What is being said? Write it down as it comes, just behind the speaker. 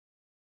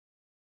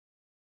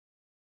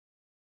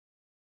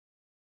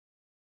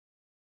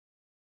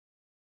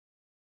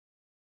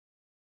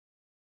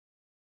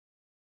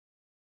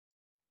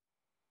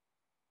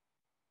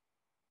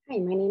Hi,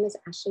 my name is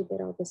Ashley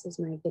Biddle. This is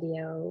my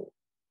video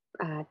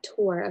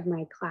tour of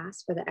my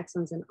class for the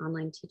Excellence in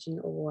Online Teaching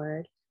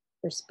Award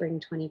for Spring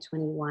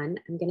 2021.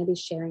 I'm going to be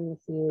sharing with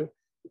you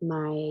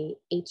my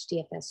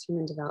HDFS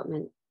Human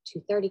Development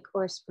 230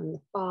 course from the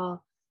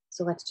fall.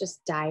 So let's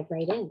just dive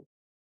right in.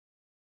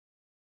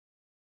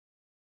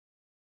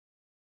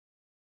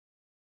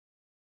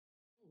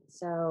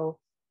 So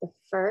the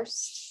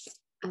first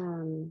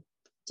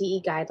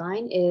DE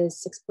guideline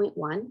is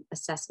 6.1,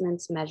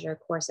 Assessments, Measure,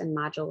 Course, and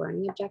Module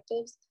Learning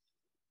Objectives.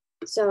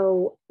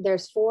 So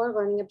there's four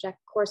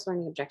course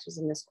learning objectives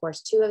in this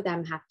course. Two of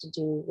them have to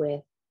do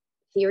with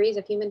theories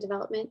of human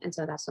development, and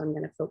so that's what I'm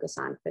going to focus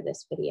on for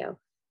this video.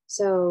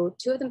 So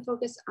two of them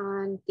focus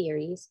on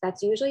theories.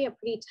 That's usually a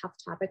pretty tough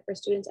topic for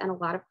students, and a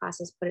lot of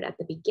classes put it at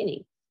the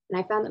beginning. And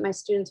I found that my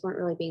students weren't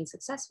really being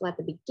successful at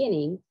the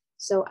beginning,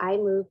 so I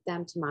moved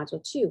them to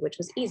Module 2, which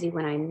was easy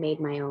when I made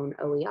my own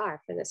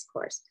OER for this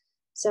course.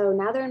 So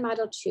now they're in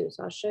Module 2.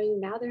 So I'll show you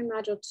now they're in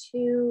Module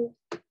 2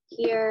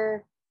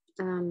 here.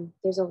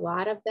 There's a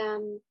lot of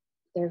them.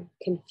 They're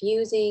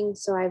confusing.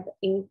 So I've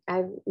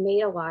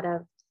made a lot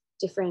of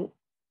different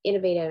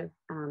innovative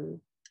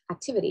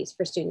activities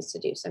for students to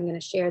do. So I'm going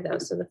to share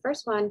those. So the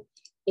first one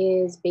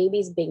is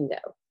Babies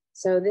Bingo.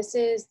 So this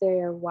is,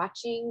 they're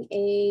watching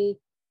a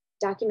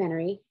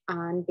documentary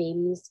on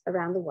babies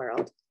around the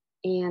world,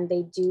 and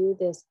they do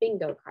this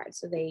bingo card.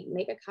 So they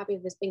make a copy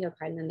of this bingo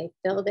card and then they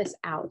fill this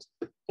out.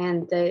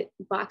 And the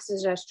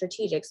boxes are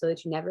strategic so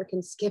that you never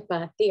can skip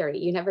a theory.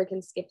 You never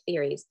can skip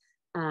theories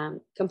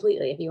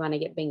completely if you want to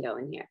get bingo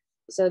in here.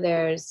 So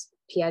there's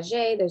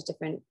Piaget, there's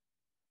different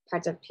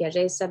parts of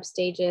Piaget's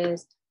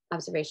substages,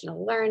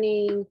 observational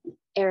learning,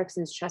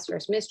 Erickson's trust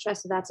versus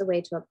mistrust. So that's a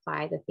way to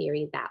apply the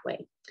theory that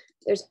way.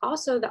 There's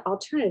also the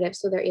alternative.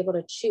 So they're able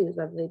to choose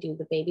whether they do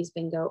the babies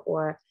bingo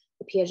or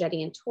the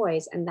Piagetian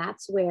toys. And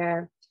that's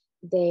where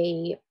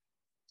they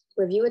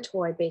review a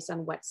toy based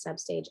on what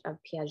substage of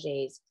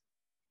Piaget's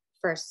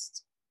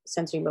first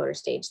sensory motor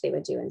stage they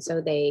would do. And so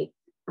they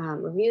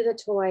review the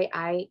toy.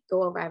 I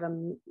have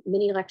a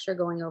mini lecture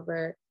going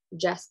over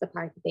just the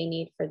part that they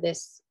need for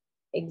this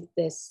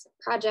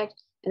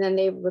project. And then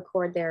they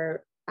record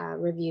their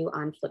review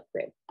on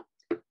Flipgrid.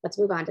 Let's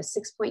move on to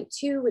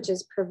 6.2, which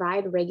is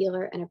provide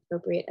regular and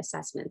appropriate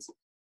assessments.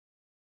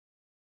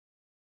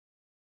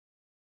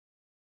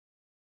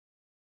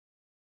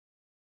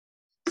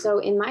 So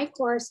in my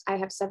course, I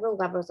have several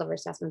levels of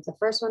assessments. The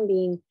first one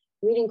being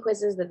reading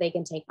quizzes that they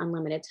can take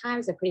unlimited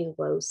times. They're pretty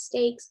low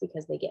stakes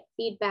because they get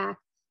feedback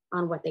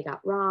on what they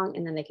got wrong,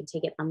 and then they can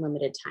take it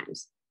unlimited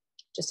times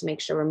just to make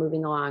sure we're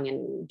moving along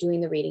and doing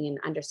the reading and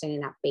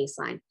understanding that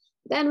baseline.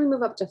 Then we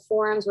move up to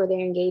forums where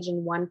they engage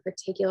in one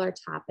particular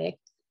topic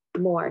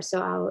more. So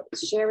I'll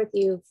share with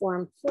you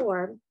forum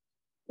 4,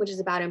 which is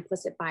about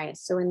implicit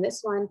bias. So in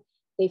this one,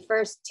 they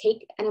first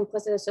take an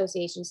implicit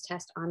associations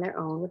test on their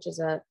own, which is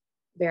a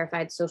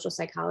verified social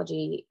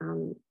psychology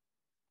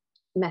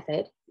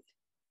method.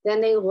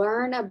 Then they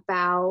learn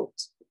about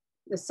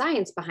the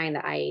science behind the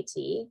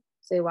IAT.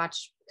 So they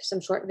watch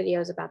some short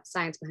videos about the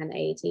science behind the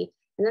IAT.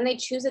 And then they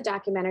choose a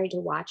documentary to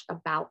watch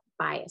about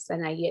bias.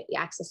 And I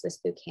access this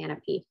through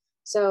Canopy.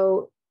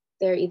 So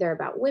they're either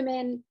about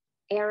women,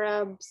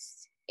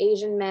 Arabs,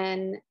 Asian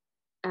men,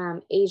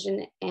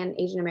 Asian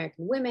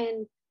American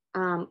women,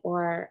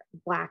 or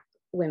Black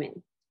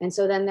women. And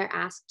so then they're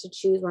asked to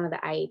choose one of the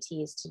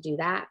IATs to do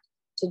that,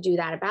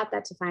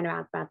 to find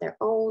out about their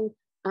own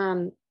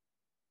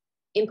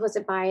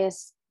implicit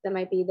bias that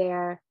might be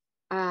there.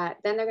 Then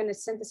they're going to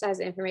synthesize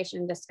the information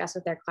and discuss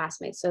with their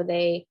classmates. So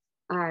they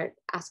are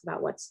asked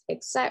about what's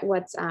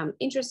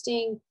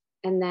interesting,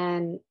 and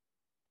then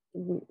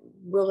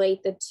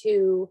relate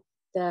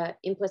the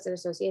implicit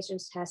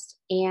associations test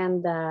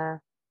and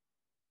the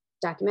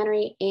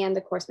documentary and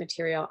the course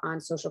material on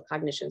social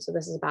cognition. So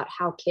this is about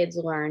how kids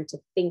learn to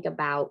think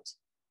about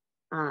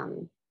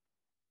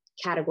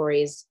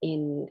categories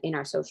in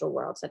our social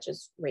world, such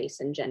as race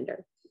and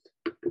gender.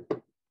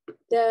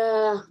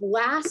 The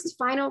last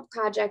final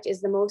project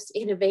is the most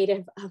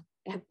innovative of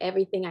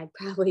everything I've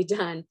probably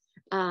done.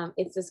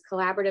 It's this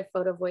collaborative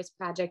photo voice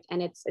project,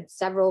 and it's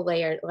several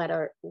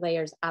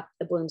layers up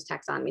the Bloom's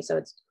taxonomy. So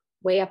it's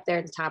way up there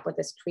at the top with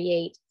this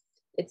create.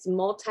 It's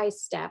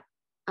multi-step.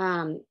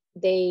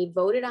 They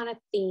voted on a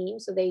theme.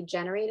 So they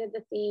generated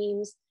the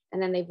themes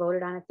and then they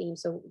voted on a theme.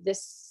 So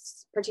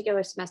this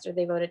particular semester,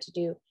 they voted to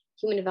do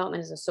human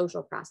development as a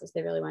social process.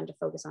 They really wanted to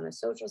focus on the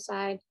social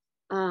side.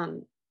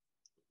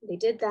 They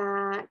did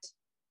that.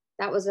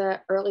 That was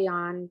a early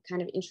on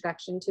kind of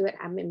introduction to it.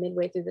 I'm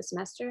midway through the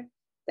semester.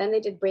 Then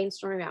they did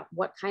brainstorming about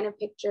what kind of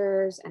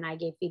pictures, and I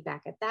gave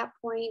feedback at that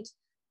point.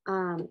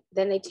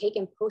 Then they take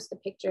and post the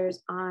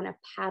pictures on a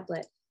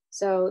Padlet.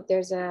 So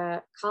there's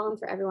a column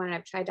for everyone, and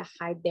I've tried to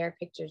hide their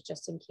pictures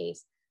just in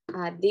case.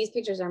 These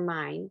pictures are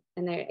mine,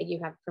 and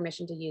you have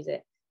permission to use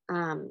it.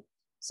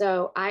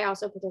 So I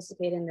also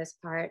participate in this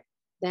part.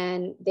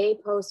 Then they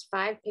post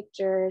 5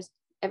 pictures,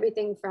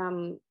 everything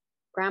from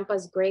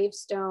Grandpa's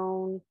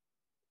gravestone,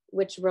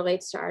 which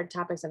relates to our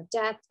topics of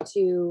death,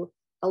 to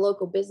a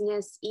local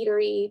business,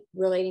 eatery,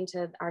 relating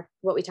to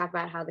what we talked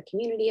about, how the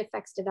community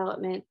affects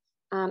development.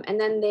 And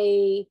then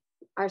they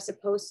are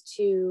supposed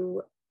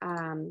to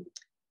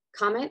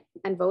comment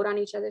and vote on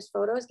each other's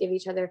photos, give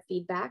each other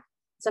feedback.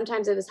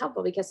 Sometimes it was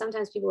helpful because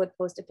sometimes people would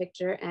post a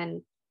picture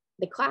and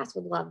the class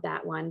would love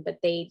that one, but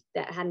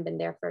that hadn't been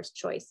their first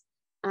choice.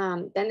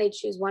 Then they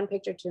choose one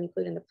picture to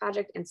include in the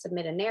project and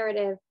submit a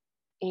narrative.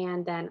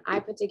 And then I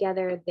put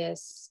together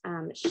this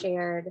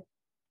shared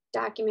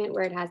document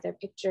where it has their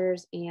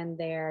pictures and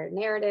their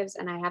narratives,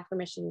 and I have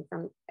permission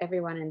from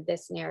everyone in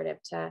this narrative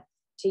to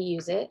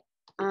use it.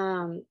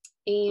 And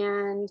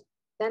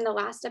then the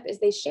last step is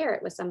they share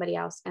it with somebody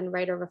else and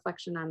write a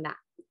reflection on that.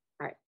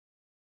 All right.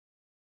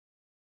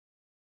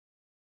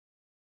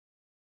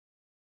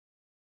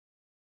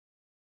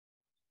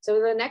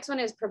 So the next one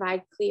is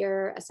provide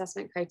clear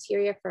assessment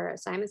criteria for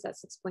assignments.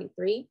 That's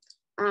 6.3.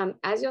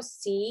 As you'll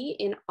see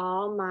in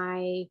all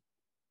my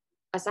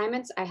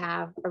assignments, I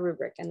have a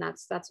rubric, and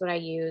that's what I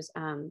use.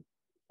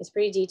 It's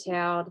pretty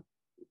detailed,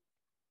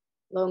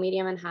 low,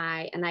 medium, and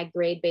high, and I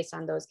grade based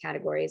on those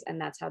categories, and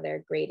that's how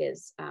their grade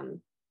is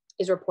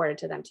reported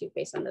to them too,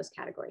 based on those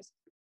categories.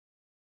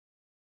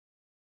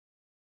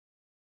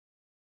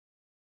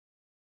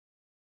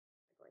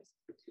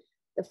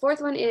 The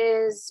fourth one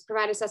is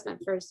provide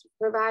assessment first,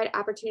 provide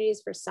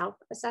opportunities for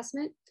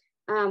self-assessment.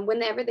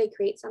 Whenever they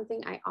create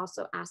something, I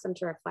also ask them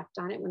to reflect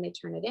on it when they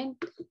turn it in.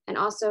 And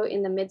also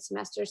in the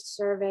mid-semester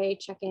survey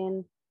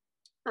check-in,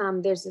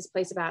 there's this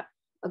place about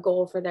a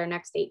goal for their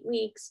next 8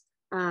 weeks.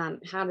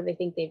 How do they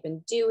think they've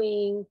been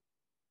doing,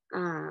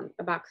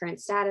 about current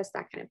status,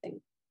 that kind of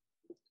thing.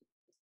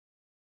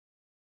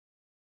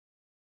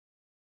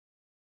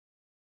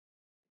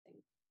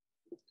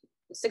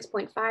 Six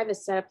 6.5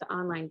 is set up the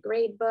online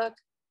grade book.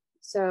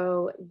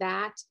 So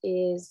that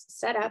is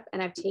set up,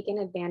 and I've taken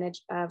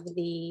advantage of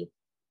the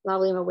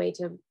Lalima way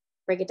to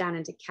break it down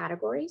into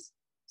categories.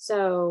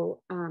 So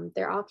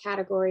they're all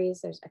categories.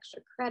 There's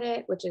extra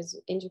credit, which is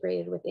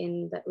integrated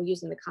within we're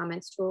using the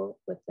comments tool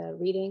with the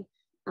reading.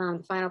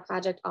 Final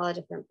project, all the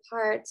different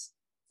parts.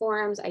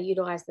 Forums, I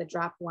utilize the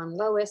drop one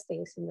lowest.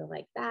 They seem to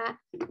like that.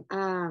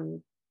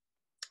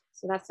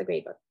 So that's the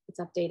grade book. It's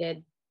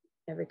updated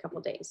every couple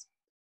of days.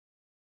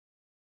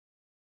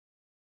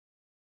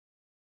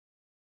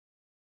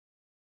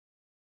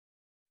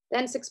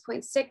 Then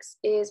 6.6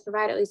 is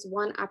provide at least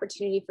one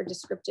opportunity for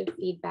descriptive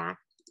feedback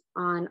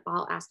on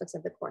all aspects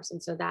of the course.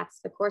 And so that's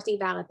the course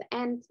eval at the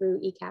end through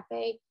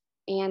eCafe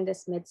and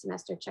this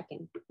mid-semester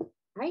check-in. All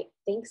right,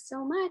 thanks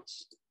so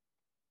much.